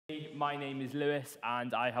My name is Lewis,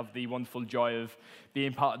 and I have the wonderful joy of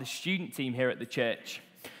being part of the student team here at the church.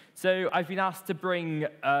 So I've been asked to bring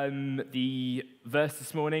the verse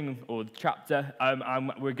this morning, or the chapter,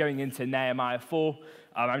 and we're going into Nehemiah 4.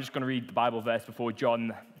 I'm just going to read the Bible verse before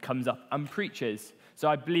John comes up and preaches. So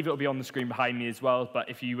I believe it'll be on the screen behind me as well, but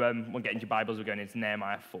if you want to get into your Bibles, we're going into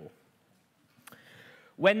Nehemiah 4.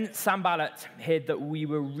 When Sanballat heard that we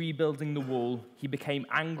were rebuilding the wall, he became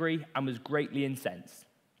angry and was greatly incensed.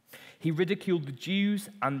 He ridiculed the Jews,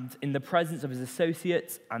 and in the presence of his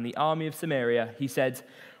associates and the army of Samaria, he said,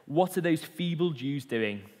 "What are those feeble Jews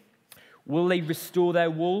doing? Will they restore their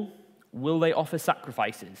wall? Will they offer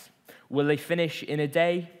sacrifices? Will they finish in a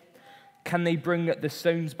day? Can they bring the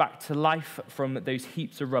stones back to life from those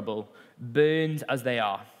heaps of rubble, burned as they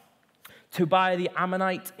are?" Tobiah the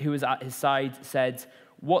Ammonite, who was at his side, said,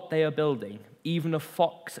 "What they are building, even a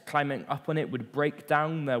fox climbing up on it would break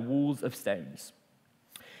down their walls of stones.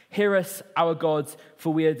 Hear us, our God,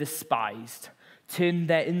 for we are despised. Turn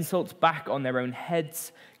their insults back on their own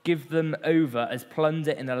heads. Give them over as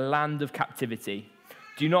plunder in a land of captivity.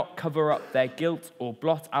 Do not cover up their guilt or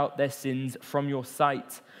blot out their sins from your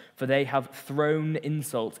sight, for they have thrown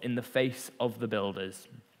insult in the face of the builders."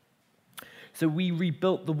 So we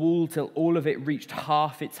rebuilt the wall till all of it reached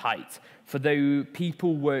half its height, for the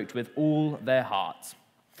people worked with all their heart.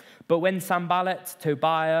 But when Sanballat,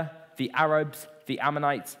 Tobiah, the Arabs, the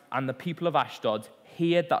Ammonites, and the people of Ashdod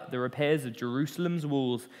heard that the repairs of Jerusalem's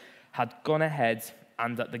walls had gone ahead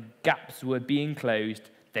and that the gaps were being closed,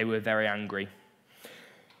 they were very angry.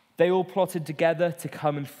 They all plotted together to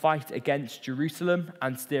come and fight against Jerusalem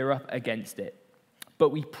and stir up against it. But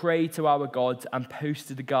we prayed to our God and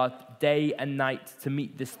posted a guard day and night to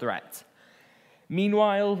meet this threat.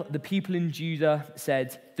 Meanwhile, the people in Judah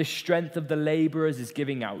said, "The strength of the laborers is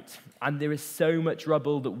giving out, and there is so much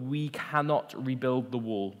rubble that we cannot rebuild the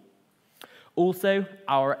wall." Also,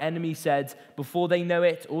 our enemy said, "Before they know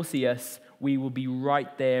it or see us, we will be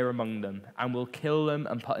right there among them, and will kill them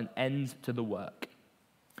and put an end to the work."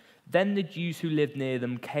 Then the Jews who lived near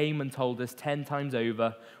them came and told us 10 times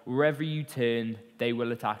over, "Wherever you turn, they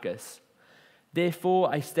will attack us."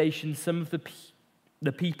 Therefore, I stationed some of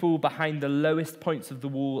the people behind the lowest points of the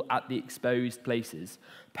wall at the exposed places,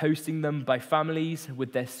 posting them by families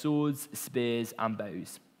with their swords, spears, and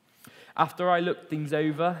bows. After I looked things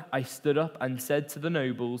over, I stood up and said to the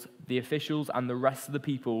nobles, the officials, and the rest of the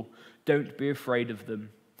people, "Don't be afraid of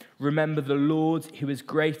them. Remember the Lord, who is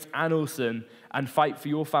great and awesome, and fight for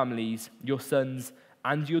your families, your sons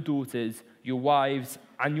and your daughters, your wives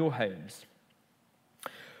and your homes."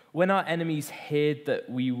 When our enemies heard that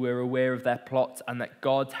we were aware of their plot and that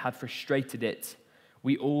God had frustrated it,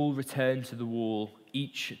 we all returned to the wall,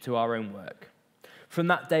 each to our own work. From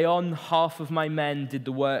that day on, half of my men did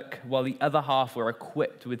the work, while the other half were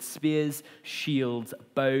equipped with spears, shields,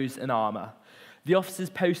 bows, and armor. The officers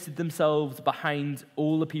posted themselves behind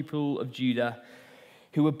all the people of Judah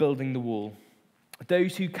who were building the wall.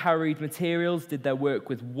 Those who carried materials did their work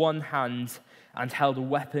with one hand and held a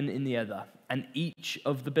weapon in the other, and each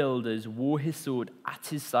of the builders wore his sword at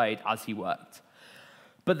his side as he worked.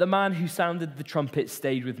 But the man who sounded the trumpet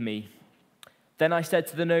stayed with me. Then I said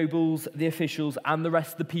to the nobles, the officials, and the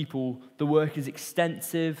rest of the people, "The work is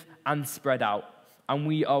extensive and spread out, and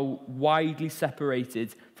we are widely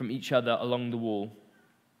separated from each other along the wall.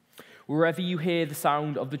 Wherever you hear the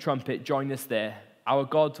sound of the trumpet, join us there. Our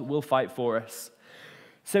God will fight for us."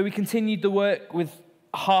 So we continued the work with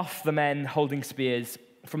half the men holding spears,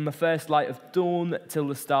 from the first light of dawn till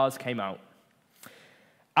the stars came out.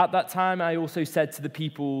 At that time, I also said to the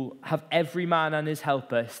people, "Have every man and his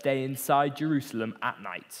helper stay inside Jerusalem at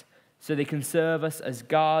night, so they can serve us as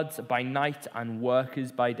guards by night and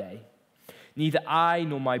workers by day. Neither I,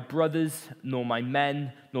 nor my brothers, nor my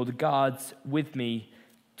men, nor the guards with me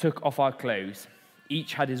took off our clothes.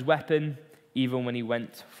 Each had his weapon, even when he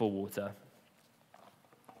went for water."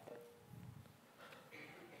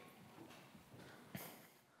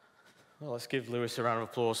 Well, let's give Lewis a round of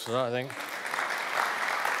applause for that, I think.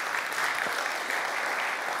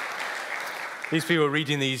 These people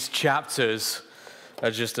reading these chapters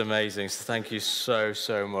are just amazing, so thank you so,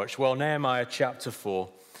 so much. Well, Nehemiah chapter 4,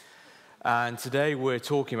 and today we're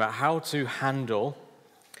talking about how to handle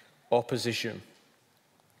opposition.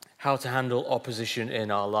 How to handle opposition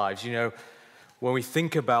in our lives. You know, when we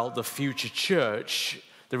think about the future church,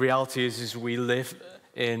 the reality is we live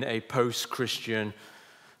in a post-Christian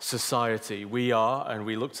society. We are, and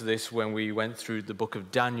we looked at this when we went through the book of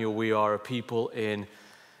Daniel, we are a people in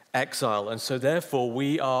exile. And so therefore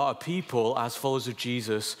we are a people as followers of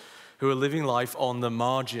Jesus who are living life on the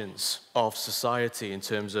margins of society in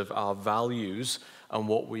terms of our values and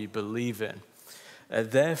what we believe in.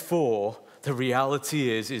 Therefore, the reality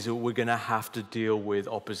is that we're going to have to deal with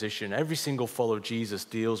opposition. Every single follower of Jesus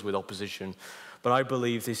deals with opposition, but I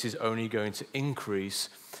believe this is only going to increase,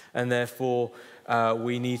 and therefore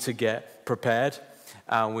we need to get prepared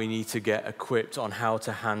and we need to get equipped on how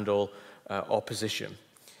to handle opposition.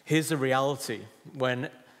 Here's the reality. When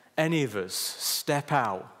any of us step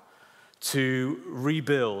out to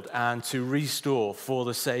rebuild and to restore for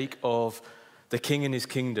the sake of the King and his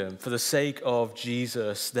kingdom, for the sake of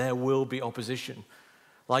Jesus, there will be opposition.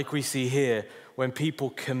 Like we see here, when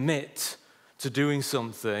people commit to doing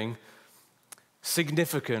something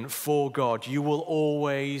significant for God, you will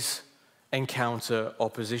always encounter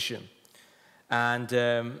opposition. And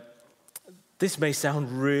this may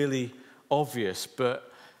sound really obvious, but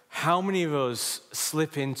how many of us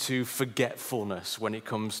slip into forgetfulness when it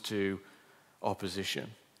comes to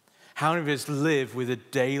opposition? How many of us live with a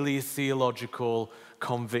daily theological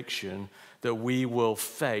conviction that we will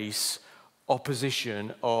face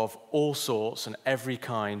opposition of all sorts and every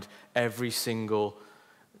kind every single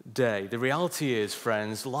day? The reality is,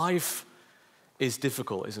 friends, life is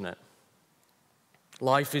difficult, isn't it?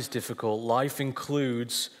 Life is difficult. Life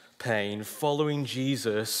includes pain. Following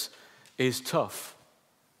Jesus is tough.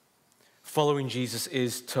 Following Jesus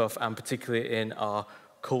is tough, and particularly in our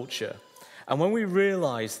culture. And when we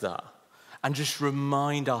realize that and just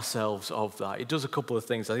remind ourselves of that, it does a couple of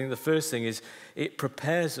things. I think the first thing is it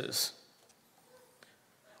prepares us.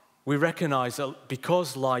 We recognize that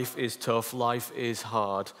because life is tough, life is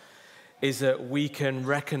hard, is that we can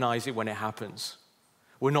recognize it when it happens.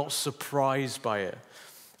 We're not surprised by it.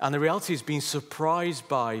 And the reality is being surprised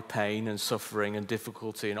by pain and suffering and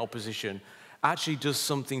difficulty and opposition actually does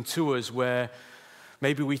something to us where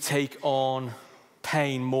maybe we take on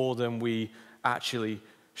pain more than we actually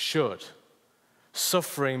should.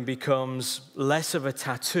 Suffering becomes less of a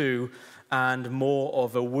tattoo and more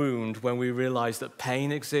of a wound when we realize that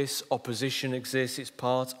pain exists, opposition exists, it's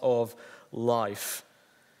part of life.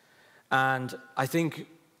 And I think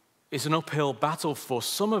it's an uphill battle for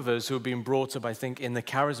some of us who have been brought up, I think, in the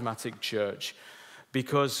charismatic church,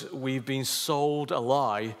 because we've been sold a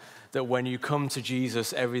lie that when you come to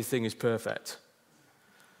Jesus, everything is perfect.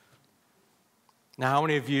 Now, how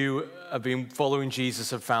many of you have been following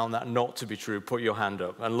Jesus and found that not to be true? Put your hand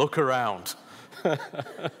up and look around.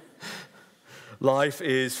 Life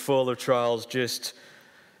is full of trials. Just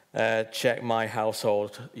check my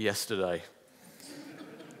household yesterday.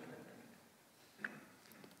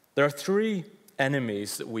 There are three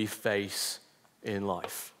enemies that we face in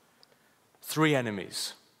life. Three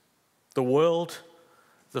enemies: the world,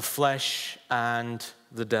 the flesh, and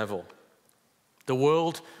the devil. The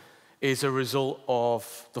world is a result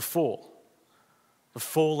of the fall, the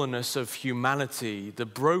fallenness of humanity, the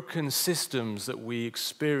broken systems that we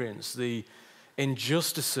experience, the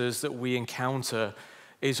injustices that we encounter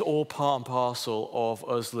is all part and parcel of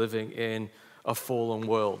us living in a fallen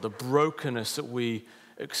world. The brokenness that we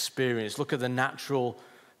experience. Look at the natural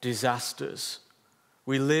disasters.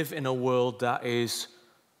 We live in a world that is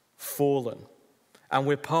fallen, and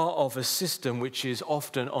we're part of a system which is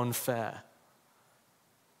often unfair.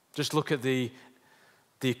 Just look at the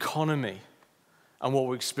economy and what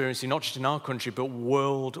we're experiencing, not just in our country, but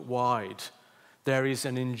worldwide. There is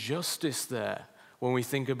an injustice there when we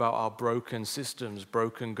think about our broken systems,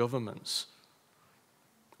 broken governments.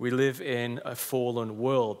 We live in a fallen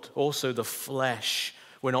world. Also, the flesh.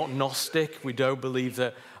 We're not Gnostic. We don't believe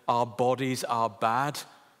that our bodies are bad.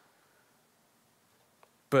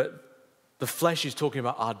 But the flesh is talking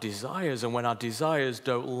about our desires, and when our desires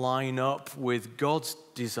don't line up with God's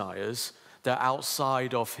desires, they're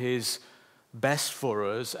outside of his best for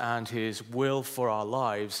us and his will for our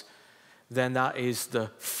lives, then that is the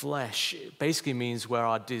flesh. It basically means where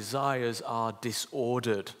our desires are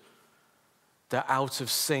disordered. They're out of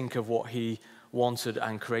sync of what he wanted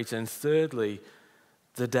and created. And thirdly,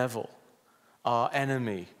 the devil, our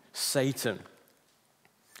enemy, Satan,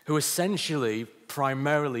 who essentially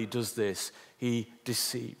primarily does this. He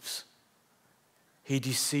deceives. He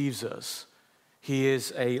deceives us. He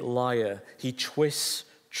is a liar. He twists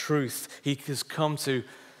truth. He has come to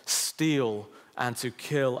steal and to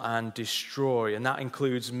kill and destroy. And that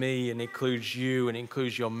includes me, and it includes you, and it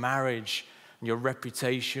includes your marriage, and your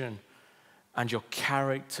reputation, and your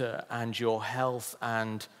character, and your health,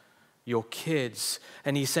 and your kids.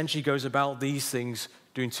 And he essentially goes about these things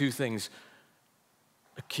doing two things: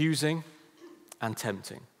 accusing and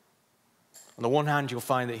tempting. On the one hand, you'll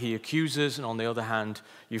find that he accuses, and on the other hand,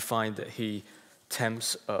 you find that he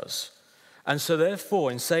tempts us. And so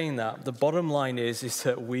therefore, in saying that, the bottom line is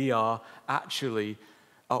that we are actually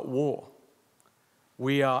at war.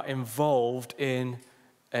 we are involved in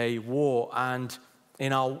a war. And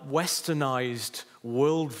in our westernized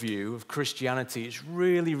worldview of Christianity, it's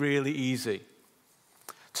really, really easy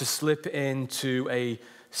to slip into a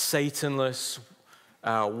Satanless,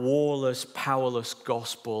 warless, powerless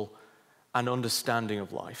gospel and understanding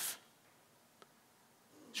of life.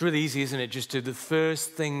 It's really easy, isn't it, just to the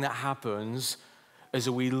first thing that happens is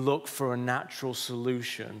that we look for a natural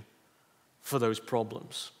solution for those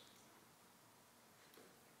problems.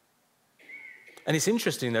 And it's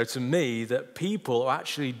interesting, though, to me, that people who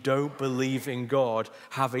actually don't believe in God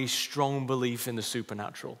have a strong belief in the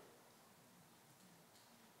supernatural.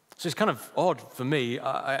 So it's kind of odd for me.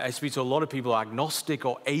 I speak to a lot of people, agnostic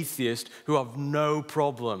or atheist, who have no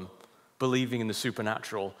problem believing in the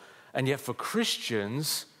supernatural. And yet for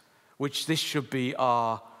Christians, which this should be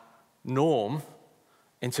our norm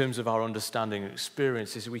in terms of our understanding and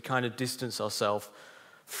experiences, we kind of distance ourselves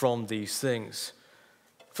from these things.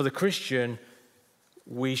 For the Christian,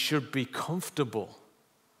 we should be comfortable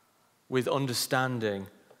with understanding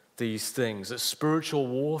these things, that spiritual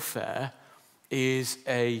warfare is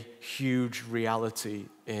a huge reality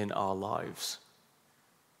in our lives.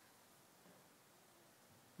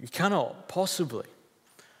 You cannot possibly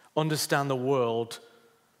understand the world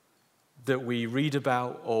that we read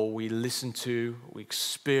about or we listen to, we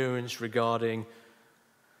experience regarding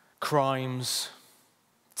crimes,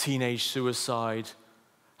 teenage suicide,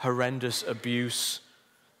 horrendous abuse,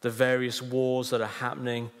 the various wars that are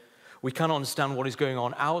happening. We cannot understand what is going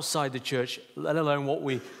on outside the church, let alone what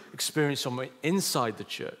we experience from inside the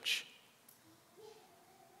church.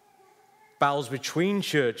 Battles between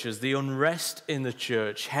churches, the unrest in the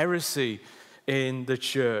church, heresy in the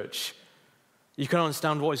church. You cannot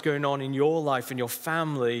understand what is going on in your life and your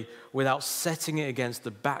family without setting it against the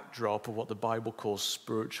backdrop of what the Bible calls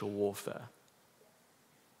spiritual warfare.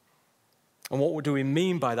 And what do we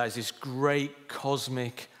mean by that is this great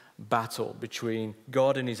cosmic battle between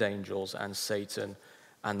God and his angels and Satan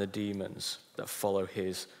and the demons that follow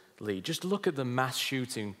his lead. Just look at the mass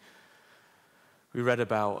shooting we read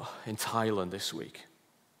about in Thailand this week.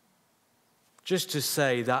 Just to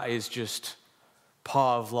say that is just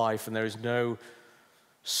part of life and there is no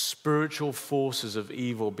spiritual forces of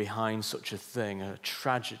evil behind such a thing, a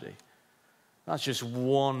tragedy. That's just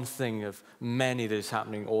one thing of many that is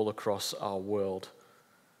happening all across our world.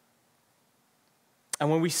 And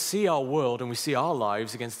when we see our world and we see our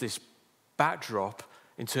lives against this backdrop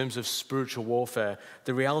in terms of spiritual warfare,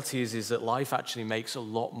 the reality is that life actually makes a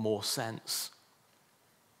lot more sense.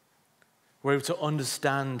 We're able to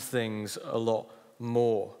understand things a lot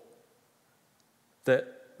more.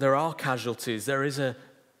 That there are casualties, there is a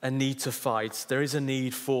need to fight, there is a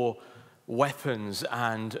need for weapons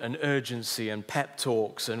and an urgency and pep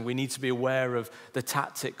talks, and we need to be aware of the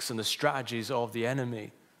tactics and the strategies of the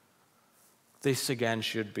enemy. This, again,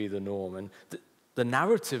 should be the norm. And the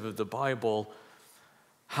narrative of the Bible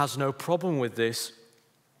has no problem with this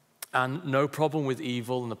and no problem with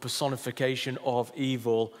evil and the personification of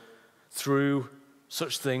evil through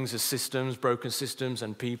such things as systems, broken systems,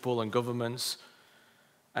 and people and governments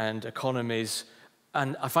and economies.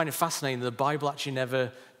 And I find it fascinating that the Bible actually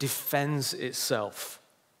never defends itself.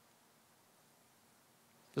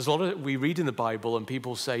 There's a lot of we read in the Bible and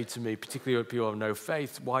people say to me, particularly people who have no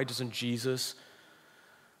faith, why doesn't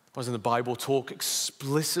the Bible talk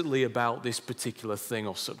explicitly about this particular thing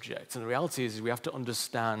or subject? And the reality is we have to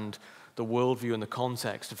understand the worldview and the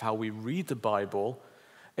context of how we read the Bible,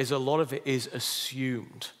 is a lot of it is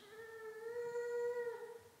assumed.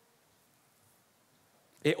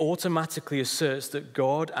 It automatically asserts that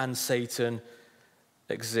God and Satan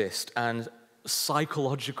exist, and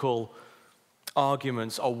psychological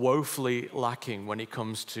arguments are woefully lacking when it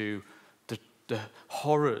comes to the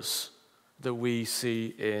horrors that we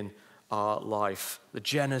see in our life, the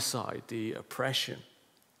genocide, the oppression.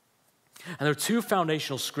 And there are two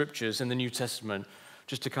foundational scriptures in the New Testament,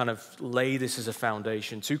 just to kind of lay this as a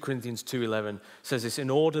foundation. 2 Corinthians 2:11 says this, in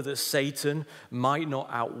order that Satan might not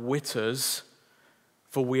outwit us,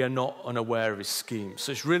 for we are not unaware of his schemes.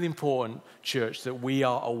 So it's really important, church, that we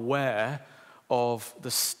are aware of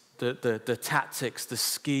the tactics, the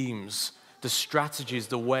schemes, the strategies,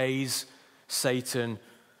 the ways Satan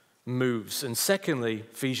moves. And secondly,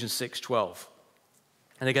 Ephesians 6:12.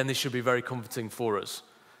 And again, this should be very comforting for us.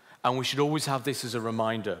 And we should always have this as a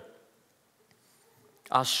reminder.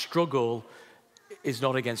 Our struggle is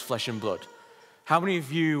not against flesh and blood. How many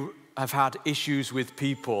of you have had issues with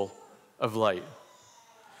people of late?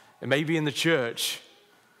 It may be in the church,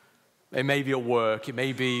 it may be at work, it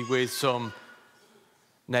may be with some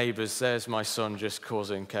neighbors. There's my son just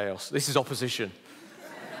causing chaos. This is opposition.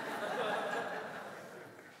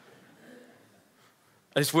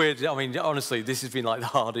 It's weird. I mean, honestly, this has been like the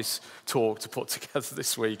hardest talk to put together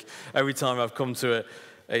this week. Every time I've come to it,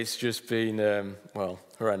 it's just been,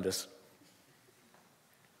 horrendous.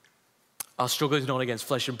 Our struggle is not against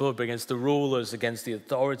flesh and blood, but against the rulers, against the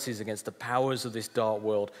authorities, against the powers of this dark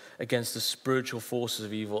world, against the spiritual forces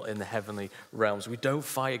of evil in the heavenly realms. We don't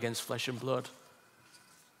fight against flesh and blood.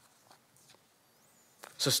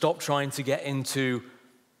 So stop trying to get into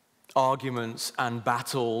arguments and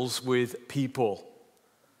battles with people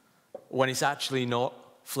when it's actually not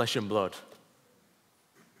flesh and blood,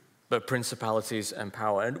 but principalities and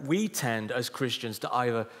power. And we tend, as Christians, to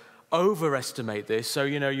either overestimate this. So,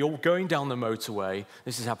 you're going down the motorway.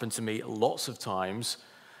 This has happened to me lots of times,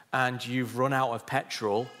 and you've run out of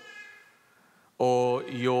petrol, or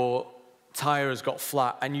your tire has got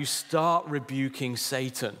flat, and you start rebuking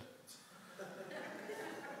Satan.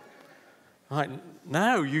 Right?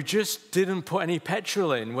 No, you just didn't put any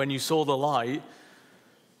petrol in when you saw the light,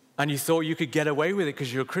 and you thought you could get away with it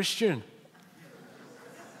because you're a Christian.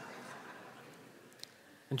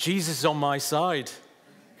 And Jesus is on my side.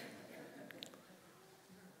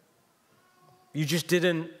 You just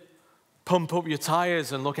didn't pump up your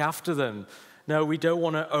tires and look after them. No, we don't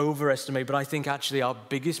want to overestimate, but I think actually our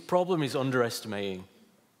biggest problem is underestimating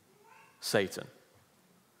Satan.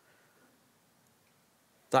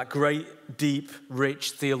 That great, deep,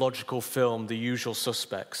 rich theological film, The Usual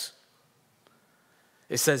Suspects.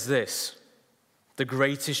 It says this: the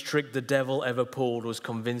greatest trick the devil ever pulled was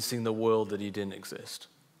convincing the world that he didn't exist.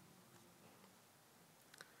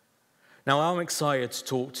 Now, I'm excited to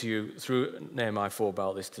talk to you through Nehemiah 4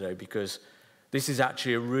 about this today, because this is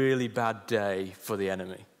actually a really bad day for the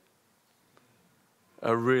enemy.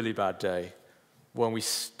 A really bad day when we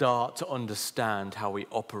start to understand how he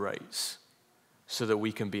operates, so that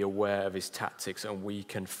we can be aware of his tactics and we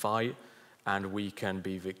can fight and we can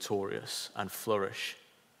be victorious and flourish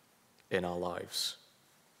in our lives.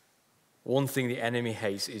 One thing the enemy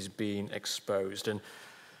hates is being exposed. And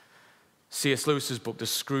C.S. Lewis's book, The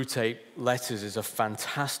Screwtape Letters, is a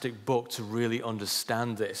fantastic book to really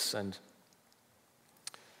understand this. And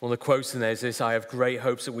one of the quotes in there is this: I have great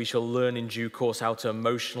hopes that we shall learn in due course how to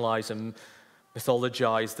emotionalize and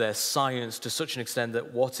mythologize their science to such an extent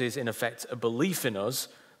that what is in effect a belief in us,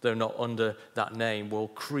 though not under that name, will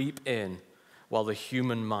creep in while the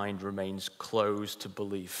human mind remains closed to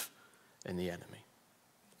belief in the enemy.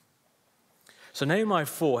 So Nehemiah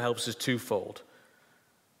 4 helps us twofold.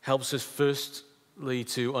 Helps us firstly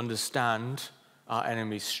to understand our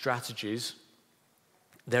enemy's strategies.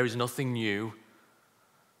 There is nothing new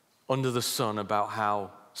under the sun about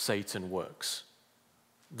how Satan works.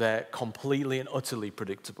 They're completely and utterly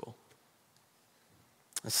predictable.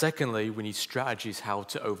 And secondly, we need strategies how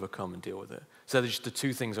to overcome and deal with it. So they're just the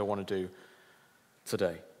two things I want to do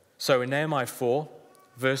today. So in Nehemiah 4,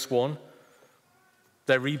 verse 1,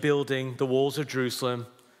 they're rebuilding the walls of Jerusalem,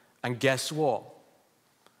 and guess what?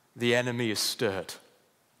 The enemy is stirred.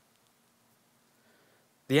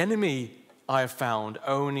 The enemy, I have found,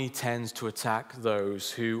 only tends to attack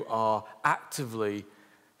those who are actively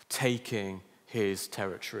taking his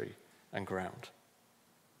territory and ground.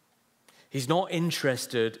 He's not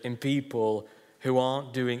interested in people who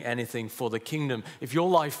aren't doing anything for the kingdom. If your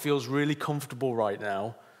life feels really comfortable right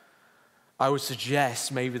now, I would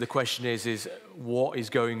suggest maybe the question is what is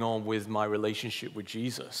going on with my relationship with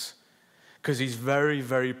Jesus? Because he's very,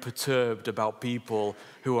 very perturbed about people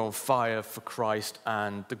who are on fire for Christ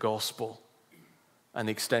and the gospel and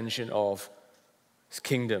the extension of his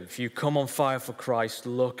kingdom. If you come on fire for Christ,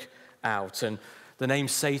 look out. And the name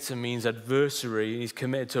Satan means adversary. He's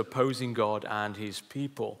committed to opposing God and his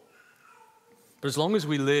people. But as long as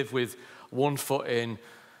we live with one foot in,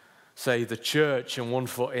 say, the church and one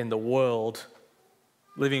foot in the world,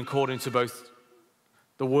 living according to both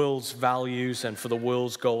the world's values and for the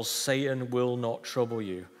world's goals, Satan will not trouble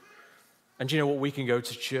you. And you know what? We can go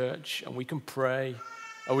to church and we can pray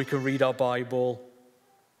or we can read our Bible,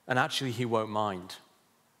 and actually he won't mind.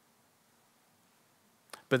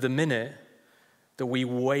 But the minute that we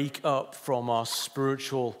wake up from our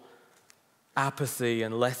spiritual apathy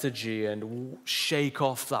and lethargy and shake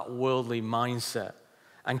off that worldly mindset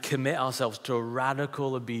and commit ourselves to a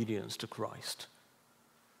radical obedience to Christ,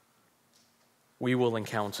 we will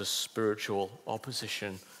encounter spiritual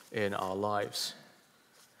opposition in our lives.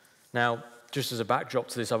 Now, just as a backdrop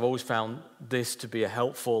to this, I've always found this to be a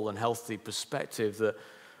helpful and healthy perspective, that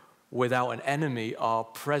without an enemy, our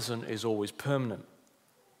present is always permanent.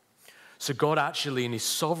 So God actually, in his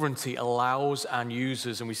sovereignty, allows and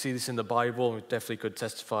uses, and we see this in the Bible, and we definitely could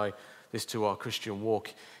testify this to our Christian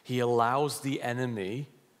walk, he allows the enemy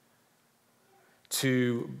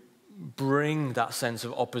to bring that sense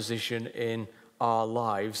of opposition in our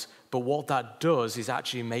lives, but what that does is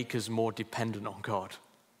actually make us more dependent on God.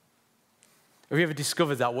 Have you ever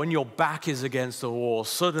discovered that when your back is against the wall,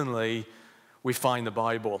 suddenly we find the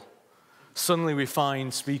Bible? Suddenly we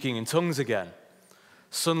find speaking in tongues again.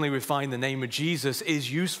 Suddenly we find the name of Jesus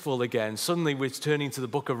is useful again. Suddenly we're turning to the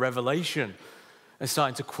book of Revelation and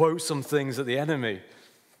starting to quote some things at the enemy.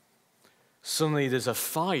 Suddenly there's a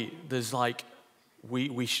fight. There's like,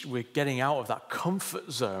 we're getting out of that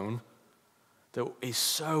comfort zone that is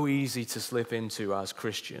so easy to slip into as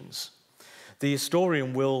Christians. The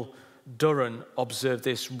historian Will Durant observed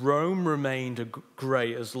this: Rome remained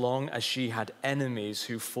great as long as she had enemies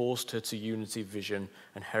who forced her to unity, vision,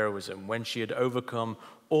 and heroism. When she had overcome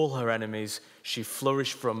all her enemies, she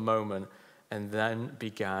flourished for a moment and then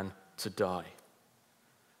began to die.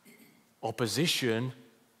 Opposition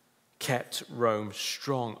kept Rome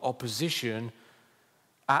strong. Opposition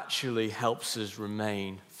actually helps us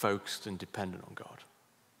remain focused and dependent on God.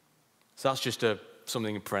 So that's just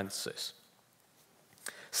something in parenthesis.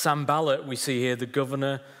 Sanballat, we see here, the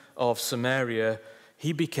governor of Samaria,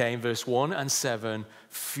 he became, verse 1 and 7,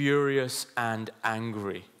 furious and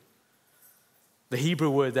angry. The Hebrew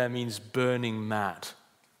word there means burning mad.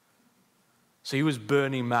 So he was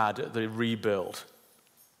burning mad at the rebuild.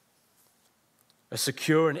 A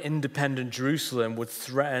secure and independent Jerusalem would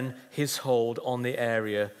threaten his hold on the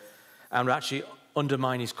area and would actually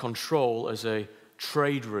undermine his control as a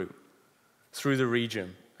trade route through the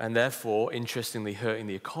region, and therefore, interestingly, hurting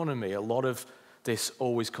the economy. A lot of this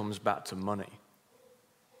always comes back to money.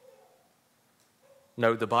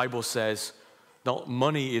 Note, the Bible says not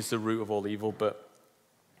money is the root of all evil, but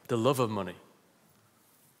the love of money.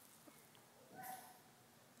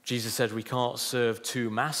 Jesus said we can't serve two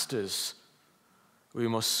masters. We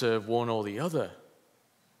must serve one or the other.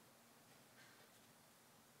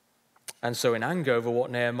 And so in anger over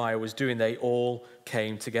what Nehemiah was doing, they all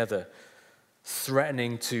came together,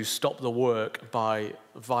 threatening to stop the work by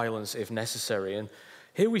violence if necessary. And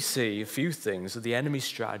here we see a few things of the enemy's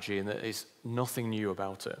strategy, and there is nothing new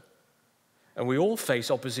about it. And we all face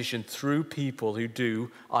opposition through people who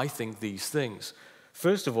do, I think, these things.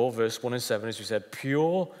 First of all, verse 1 and 7, as we said,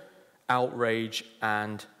 pure outrage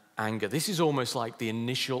and anger. This is almost like the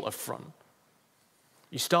initial affront.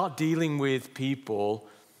 You start dealing with people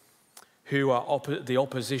who are the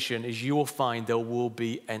opposition, is you will find there will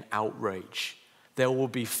be an outrage. There will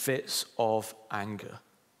be fits of anger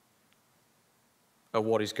at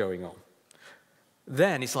what is going on.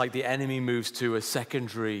 Then it's like the enemy moves to a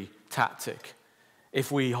secondary tactic.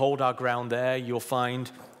 If we hold our ground there, you'll find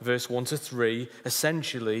verse 1 to 3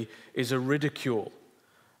 essentially is a ridicule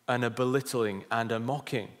and a belittling and a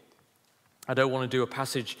mocking. I don't want to do a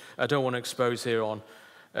passage, I don't want to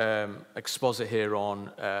exposit here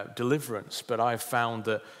on deliverance, but I've found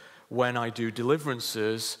that when I do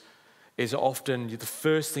deliverances, is often the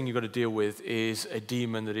first thing you've got to deal with is a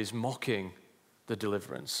demon that is mocking the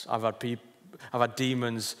deliverance. I've had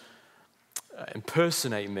demons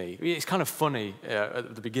impersonate me. It's kind of funny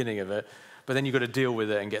at the beginning of it, but then you've got to deal with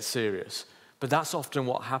it and get serious. But that's often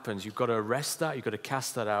what happens. You've got to arrest that, you've got to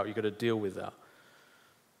cast that out, you've got to deal with that.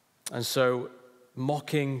 And so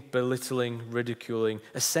mocking, belittling, ridiculing,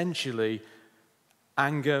 essentially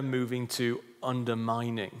anger moving to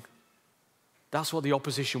undermining. That's what the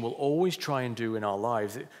opposition will always try and do in our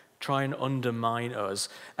lives, try and undermine us.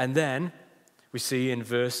 And then we see in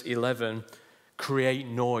verse 11, create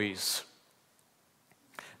noise.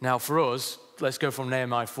 Now for us, let's go from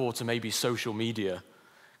Nehemiah 4 to maybe social media,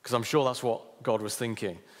 because I'm sure that's what God was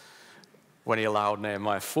thinking when he allowed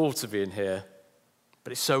Nehemiah 4 to be in here.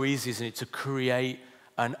 But it's so easy, isn't it, to create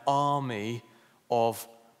an army of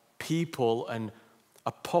people and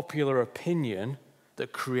a popular opinion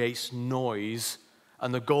that creates noise,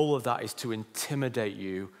 and the goal of that is to intimidate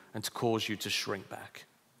you and to cause you to shrink back.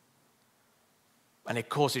 And of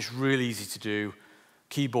course, it's really easy to do.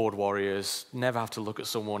 Keyboard warriors never have to look at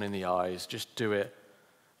someone in the eyes, just do it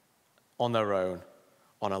on their own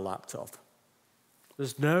on a laptop.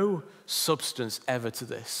 There's no substance ever to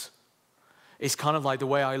this. It's kind of like the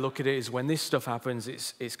way I look at it is when this stuff happens,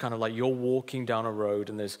 it's kind of like you're walking down a road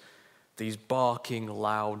and there's these barking,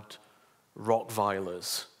 loud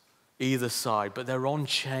Rottweilers either side, but they're on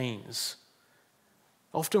chains.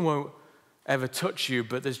 Often won't ever touch you,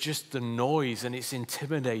 but there's just the noise and it's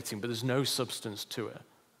intimidating, but there's no substance to it.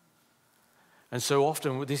 And so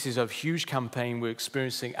often, this is a huge campaign we're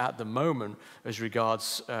experiencing at the moment as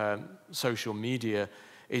regards social media.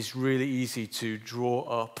 It's really easy to draw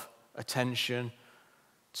up attention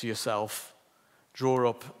to yourself, draw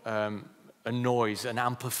up a noise, an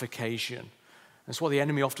amplification. And so what the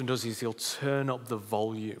enemy often does is he'll turn up the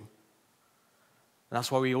volume. And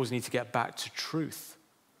that's why we always need to get back to truth.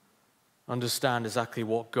 Understand exactly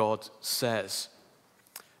what God says.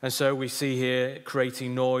 And so we see here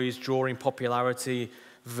creating noise, drawing popularity,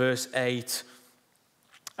 verse 8.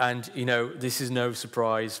 And, this is no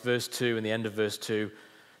surprise. Verse 2 and the end of verse 2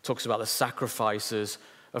 talks about the sacrifices.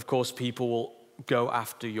 Of course, people will go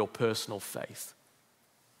after your personal faith.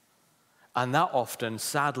 And that often,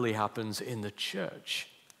 sadly, happens in the church.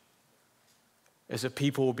 Is that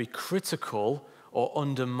people will be critical or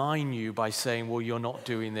undermine you by saying, well, you're not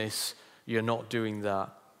doing this, you're not doing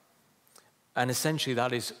that. And essentially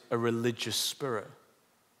that is a religious spirit.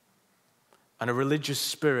 And a religious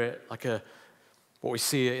spirit, like what we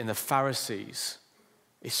see in the Pharisees,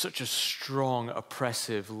 is such a strong,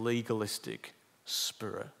 oppressive, legalistic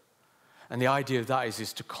spirit. And the idea of that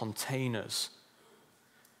is to contain us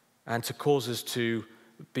and to cause us to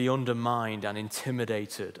be undermined and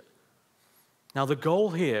intimidated. Now the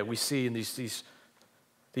goal here we see in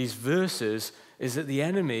these verses is that the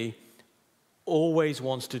enemy always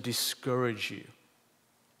wants to discourage you.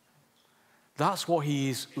 That's what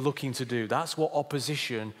he is looking to do. That's what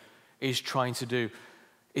opposition is trying to do,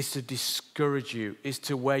 is to discourage you, is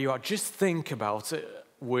to where you are. Just think about it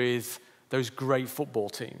with those great football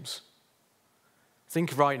teams.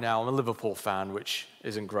 Think right now, I'm a Liverpool fan, which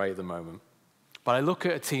isn't great at the moment. But I look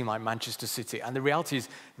at a team like Manchester City, and the reality is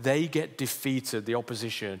they get defeated, the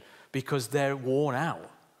opposition, because they're worn out.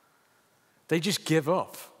 They just give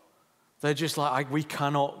up. They're just like, we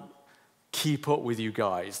cannot keep up with you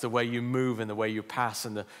guys, the way you move and the way you pass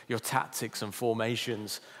and your tactics and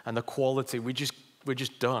formations and the quality. We're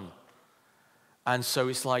just done. And so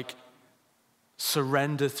it's like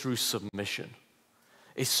surrender through submission.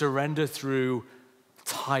 It's surrender through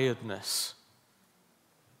tiredness.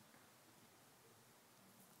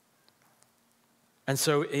 And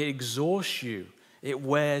so it exhausts you. It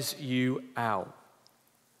wears you out.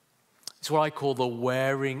 It's what I call the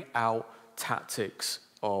wearing out tactics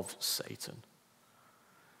of Satan.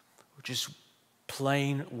 Just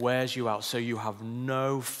plain wears you out, so you have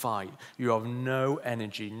no fight, you have no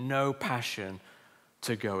energy, no passion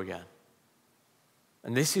to go again.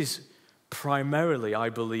 And this is primarily, I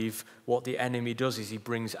believe, what the enemy does is he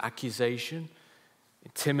brings accusation,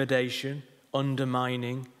 intimidation,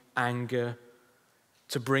 undermining, anger,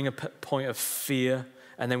 to bring a point of fear.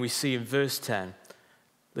 And then we see in verse 10,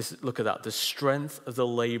 look at that. The strength of the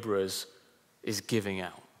laborers is giving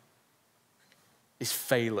out, is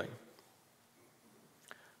failing.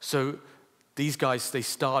 So these guys, they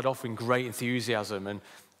started off in great enthusiasm. And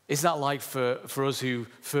is that like for us who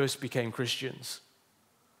first became Christians?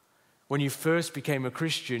 When you first became a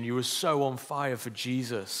Christian, you were so on fire for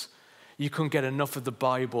Jesus. You couldn't get enough of the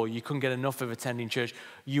Bible. You couldn't get enough of attending church.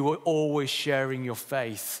 You were always sharing your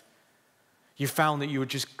faith. You found that you were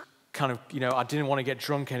just kind of, I didn't want to get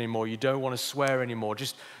drunk anymore. You don't want to swear anymore.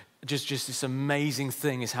 Just this amazing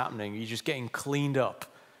thing is happening. You're just getting cleaned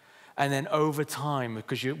up. And then over time,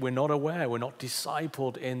 because we're not aware, we're not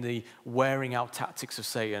discipled in the wearing out tactics of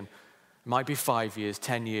Satan, it might be 5 years,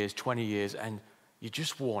 10 years, 20 years, and you're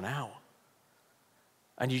just worn out.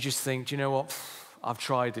 And you just think, do you know what? I've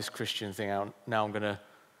tried this Christian thing out. Now I'm going to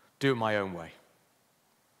do it my own way.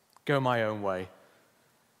 Go my own way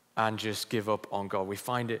and just give up on God. We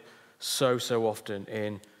find it so often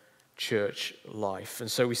in church life.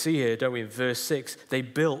 And so we see here, don't we, in verse 6, they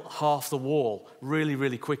built half the wall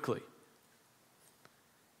really quickly.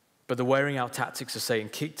 But the wearing out tactics of Satan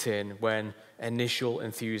kicked in when initial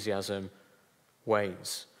enthusiasm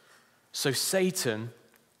wanes. So Satan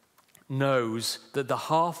knows that the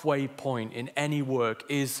halfway point in any work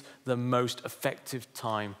is the most effective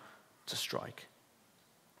time to strike.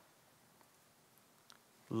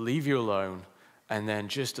 Leave you alone, and then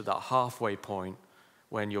just at that halfway point,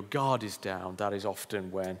 when your guard is down, that is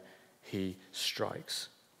often when he strikes.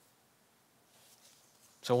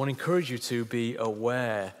 So I want to encourage you to be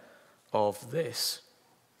aware of this.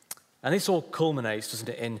 And this all culminates, doesn't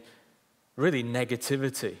it, in really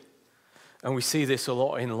negativity. And we see this a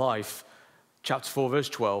lot in life. Chapter 4, verse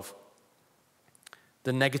 12.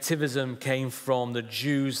 The negativism came from the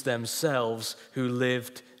Jews themselves who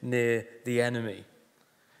lived near the enemy.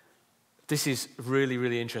 This is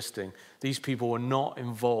really interesting. These people were not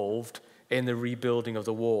involved in the rebuilding of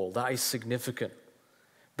the wall. That is significant.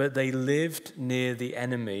 But they lived near the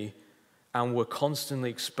enemy and were constantly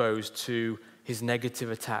exposed to his negative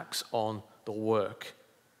attacks on the work.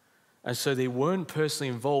 And so they weren't personally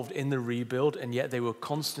involved in the rebuild, and yet they were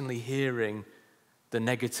constantly hearing the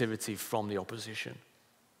negativity from the opposition.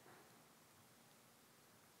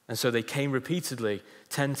 And so they came repeatedly,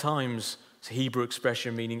 10 times It's a Hebrew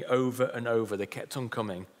expression meaning over and over. They kept on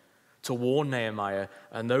coming to warn Nehemiah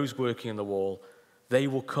and those working on the wall, they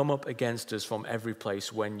will come up against us from every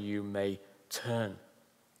place when you may turn.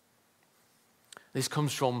 This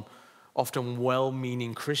comes from often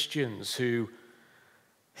well-meaning Christians who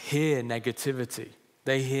hear negativity.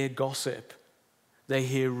 They hear gossip. They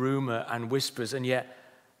hear rumor and whispers, and yet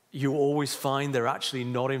you always find they're actually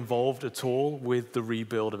not involved at all with the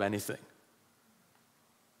rebuild of anything.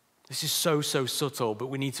 This is so subtle, but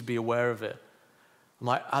we need to be aware of it. I'm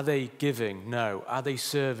like, are they giving? No. Are they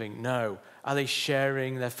serving? No. Are they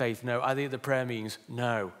sharing their faith? No. Are they at the prayer meetings?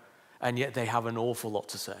 No. And yet they have an awful lot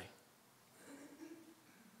to say.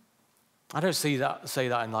 I don't say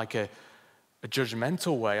that in like a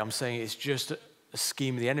judgmental way. I'm saying it's just a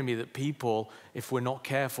scheme of the enemy that people, if we're not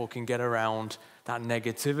careful, can get around that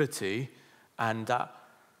negativity and that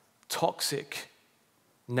toxic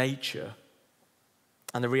nature.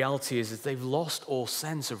 And the reality is that they've lost all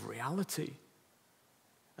sense of reality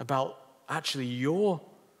about actually your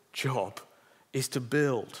job is to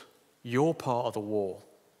build your part of the wall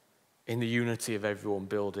in the unity of everyone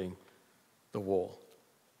building the wall.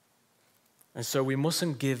 And so we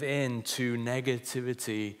mustn't give in to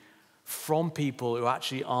negativity from people who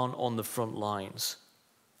actually aren't on the front lines.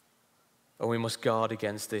 And we must guard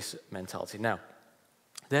against this mentality. Now,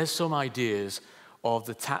 there's some ideas of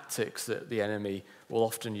the tactics that the enemy will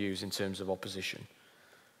often use in terms of opposition.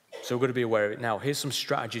 So we've got to be aware of it. Now, here's some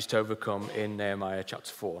strategies to overcome in Nehemiah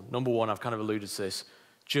chapter 4. Number one, I've kind of alluded to this.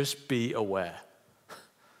 Just be aware.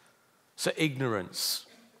 So ignorance,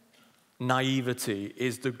 naivety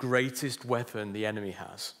is the greatest weapon the enemy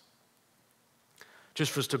has.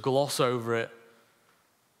 Just for us to gloss over it,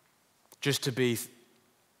 just to be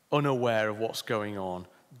unaware of what's going on,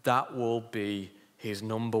 that will be his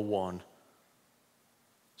number one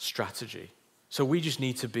strategy. So we just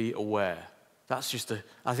need to be aware.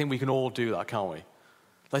 I think we can all do that, can't we?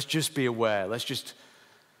 Let's just be aware. Let's just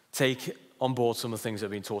take on board some of the things that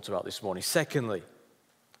have been talked about this morning. Secondly,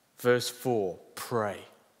 verse 4, pray.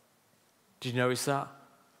 Did you notice that?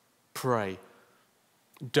 Pray.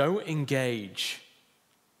 Don't engage.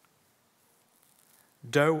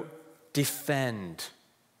 Don't defend.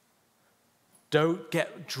 Don't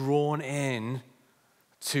get drawn in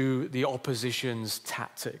to the opposition's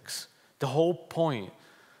tactics. The whole point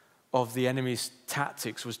of the enemy's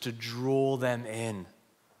tactics was to draw them in.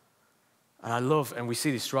 And I love, and we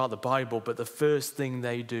see this throughout the Bible, but the first thing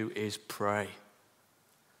they do is pray.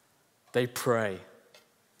 They pray.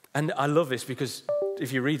 And I love this because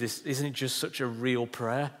if you read this, isn't it just such a real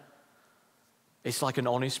prayer? It's like an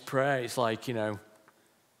honest prayer. It's like,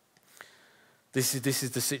 this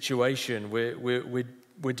is the situation.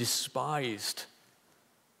 We're despised.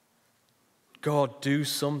 God, do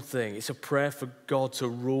something. It's a prayer for God to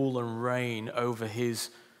rule and reign over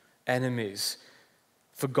his enemies,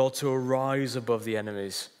 for God to arise above the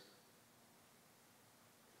enemies.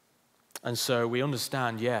 And so we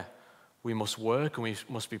understand, we must work and we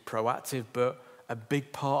must be proactive, but a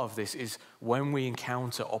big part of this is when we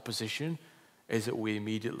encounter opposition is that we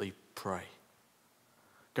immediately pray.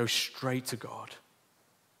 Go straight to God.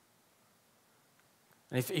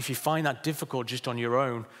 And if you find that difficult just on your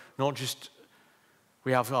own, not just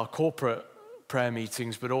we have our corporate prayer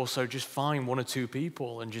meetings, but also just find one or two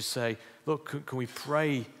people and just say, look, can we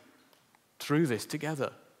pray through this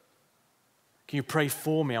together? Can you pray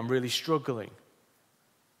for me? I'm really struggling.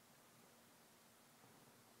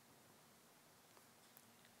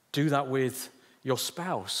 Do that with your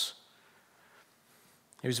spouse.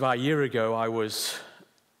 It was about a year ago I was,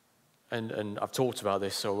 and I've talked about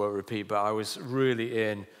this, so I won't repeat, but I was really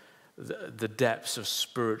in the depths of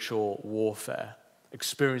spiritual warfare,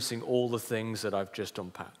 experiencing all the things that I've just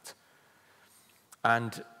unpacked.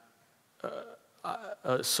 And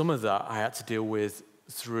some of that I had to deal with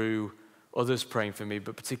through others praying for me,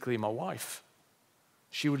 but particularly my wife.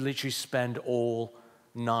 She would literally spend all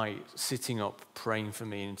night sitting up praying for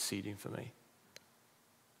me and interceding for me.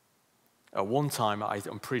 At one time,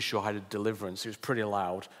 I'm pretty sure I had a deliverance. It was pretty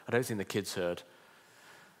loud. I don't think the kids heard.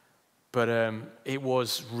 But it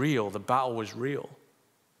was real. The battle was real.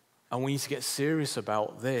 And we need to get serious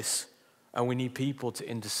about this. And we need people to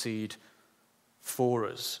intercede for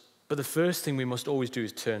us. But the first thing we must always do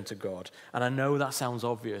is turn to God. And I know that sounds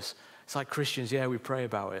obvious. It's like Christians, we pray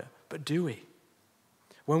about it. But do we?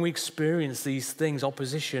 When we experience these things,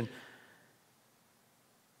 opposition,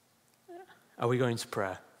 are we going to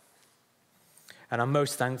prayer? And I'm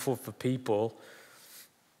most thankful for people.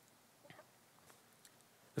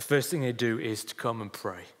 The first thing they do is to come and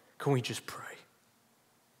pray. Can we just pray?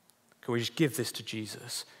 Can we just give this to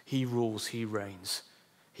Jesus? He rules, he reigns.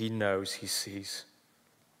 He knows, he sees.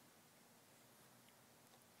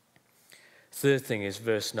 Third thing is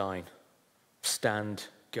verse 9. Stand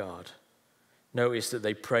guard. Notice that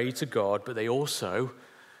they prayed to God, but they also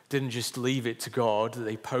didn't just leave it to God,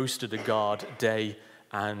 they posted a guard day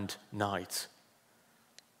and night.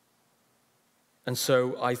 And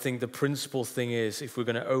so I think the principal thing is, if we're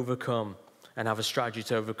going to overcome and have a strategy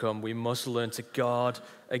to overcome, we must learn to guard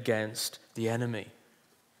against the enemy.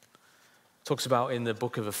 It talks about in the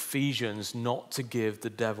book of Ephesians not to give the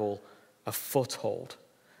devil a foothold.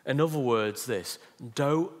 In other words, this: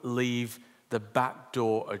 don't leave the back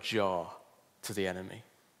door ajar to the enemy.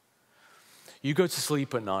 You go to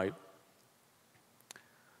sleep at night,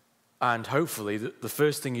 and hopefully the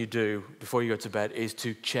first thing you do before you go to bed is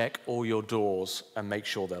to check all your doors and make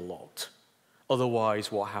sure they're locked.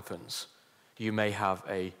 Otherwise, what happens? You may have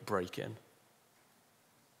a break-in.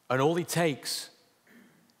 And all it takes,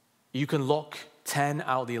 you can lock 10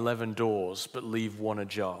 out of the 11 doors, but leave one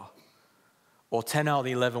ajar. Or 10 out of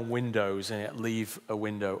the 11 windows and leave a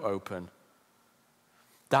window open.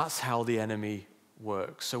 That's how the enemy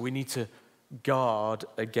works. So we need to guard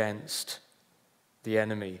against the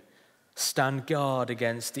enemy. Stand guard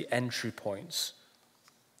against the entry points.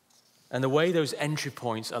 And the way those entry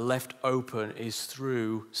points are left open is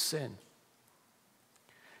through sin.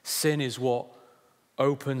 Sin is what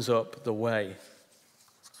opens up the way.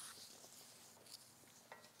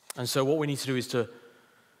 And so what we need to do is to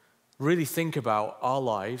really think about our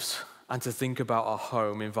lives and to think about our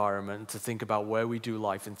home environment, to think about where we do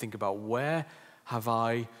life and think about where have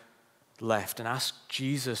I left, and ask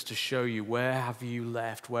Jesus to show you, where have you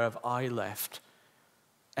left, where have I left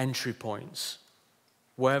entry points?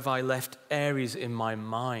 Where have I left areas in my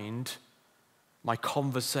mind, my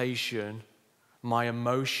conversation, my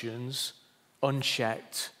emotions,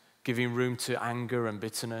 unchecked, giving room to anger and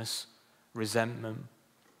bitterness, resentment?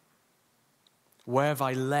 Where have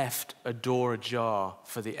I left a door ajar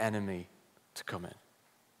for the enemy to come in?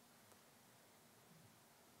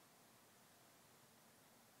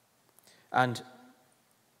 And,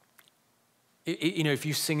 if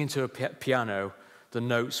you sing into a piano, the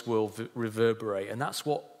notes will reverberate. And that's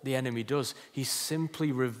what the enemy does. He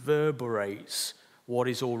simply reverberates what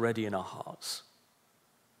is already in our hearts.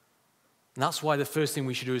 And that's why the first thing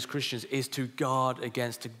we should do as Christians is to guard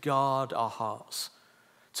our hearts,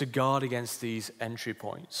 to guard against these entry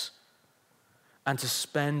points, and to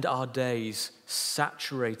spend our days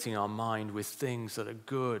saturating our mind with things that are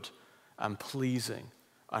good and pleasing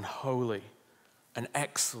and holy and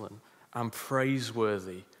excellent and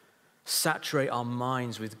praiseworthy. Saturate our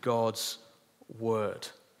minds with God's word.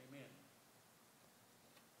 Amen.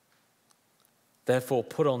 Therefore,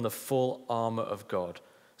 put on the full armor of God,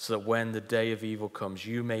 so that when the day of evil comes,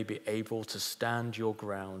 you may be able to stand your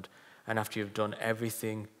ground, and after you've done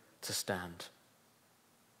everything, to stand.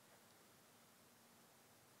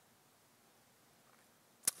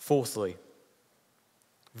 Fourthly,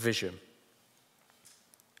 vision.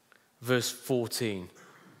 Verse 14,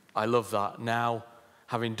 I love that. Now,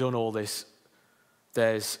 having done all this,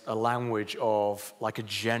 there's a language of like a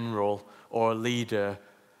general or a leader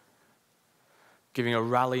giving a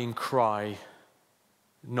rallying cry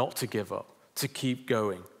not to give up, to keep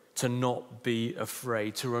going, to not be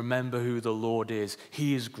afraid, to remember who the Lord is.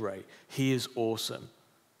 He is great. He is awesome.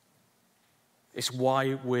 It's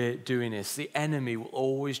why we're doing this. The enemy will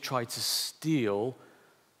always try to steal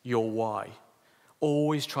your why.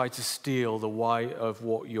 Always try to steal the why of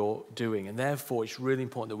what you're doing. And therefore, it's really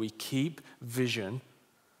important that we keep vision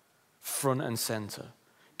front and center.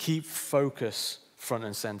 Keep focus front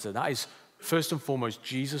and center. That is, first and foremost,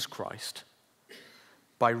 Jesus Christ.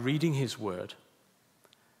 By reading his word,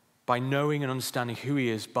 by knowing and understanding who he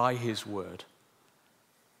is by his word.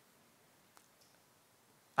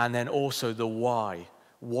 And then also the why.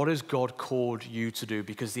 What has God called you to do?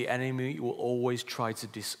 Because the enemy will always try to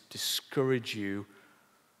discourage you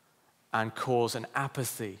and cause an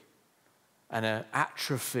apathy and an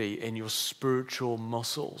atrophy in your spiritual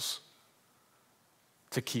muscles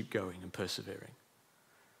to keep going and persevering.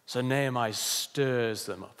 So Nehemiah stirs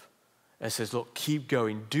them up and says, look, keep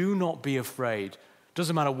going. Do not be afraid.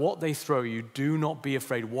 Doesn't matter what they throw you, do not be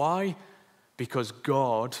afraid. Why? Because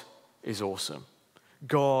God is awesome.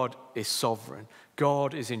 God is sovereign.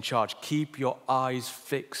 God is in charge. Keep your eyes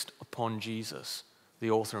fixed upon Jesus,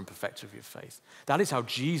 the author and perfecter of your faith. That is how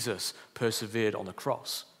Jesus persevered on the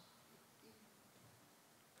cross.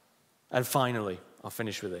 And finally, I'll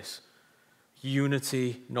finish with this.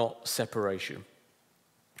 Unity, not separation.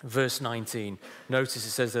 Verse 19, notice it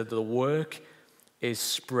says that the work is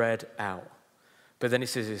spread out. But then it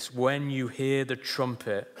says this, when you hear the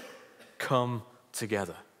trumpet, come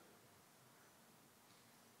together.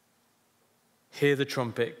 hear the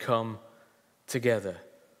trumpet, come together.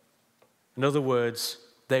 In other words,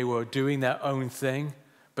 they were doing their own thing,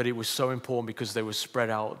 but it was so important because they were spread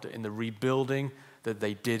out in the rebuilding that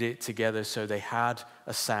they did it together, so they had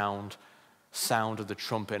a sound of the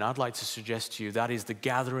trumpet. And I'd like to suggest to you that is the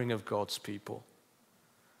gathering of God's people.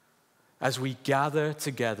 As we gather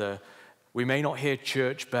together, we may not hear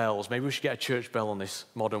church bells. Maybe we should get a church bell on this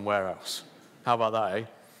modern warehouse. How about that, eh?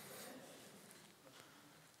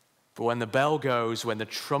 But when the bell goes, when the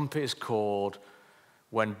trumpet is called,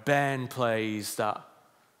 when Ben plays that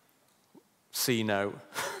C note,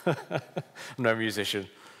 I'm no musician,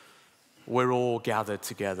 we're all gathered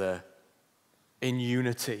together in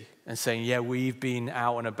unity and saying, yeah, we've been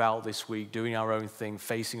out and about this week doing our own thing,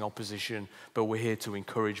 facing opposition, but we're here to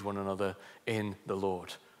encourage one another in the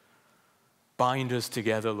Lord. Bind us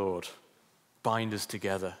together, Lord. Bind us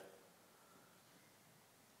together.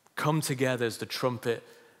 Come together as the trumpet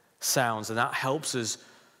sounds, and that helps us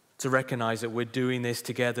to recognize that we're doing this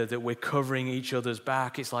together, that we're covering each other's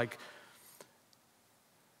back. It's like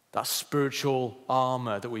that spiritual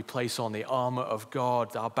armor that we place on, the armor of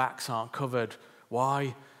God. Our backs aren't covered.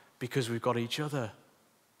 Why? Because we've got each other.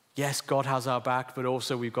 Yes, God has our back, but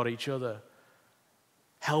also we've got each other.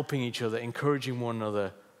 Helping each other, encouraging one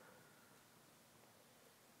another.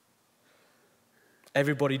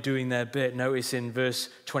 Everybody doing their bit. Notice in verse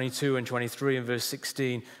 22 and 23 and verse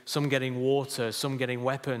 16, some getting water, some getting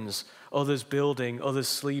weapons, others building, others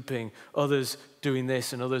sleeping, others doing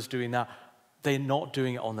this and others doing that. They're not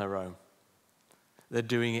doing it on their own. They're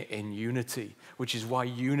doing it in unity, which is why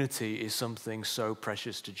unity is something so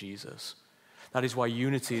precious to Jesus. That is why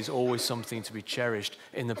unity is always something to be cherished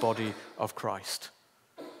in the body of Christ.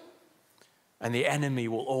 And the enemy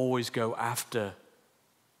will always go after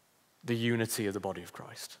the unity of the body of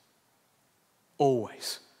Christ.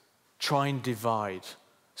 Always. Try and divide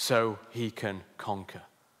so he can conquer.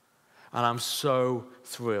 And I'm so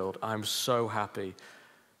thrilled, I'm so happy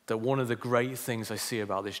that one of the great things I see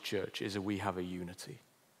about this church is that we have a unity.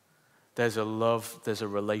 There's a love, there's a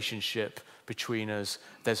relationship between us,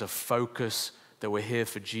 there's a focus that we're here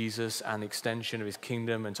for Jesus and the extension of his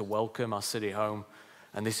kingdom and to welcome our city home.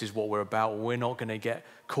 And this is what we're about. We're not going to get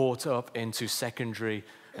caught up into secondary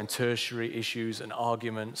and tertiary issues and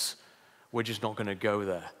arguments. We're just not going to go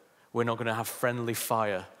there. We're not going to have friendly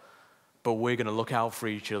fire, but we're going to look out for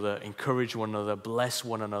each other, encourage one another, bless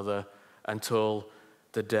one another until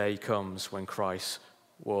the day comes when Christ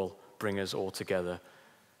will bring us all together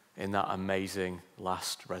in that amazing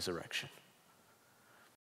last resurrection.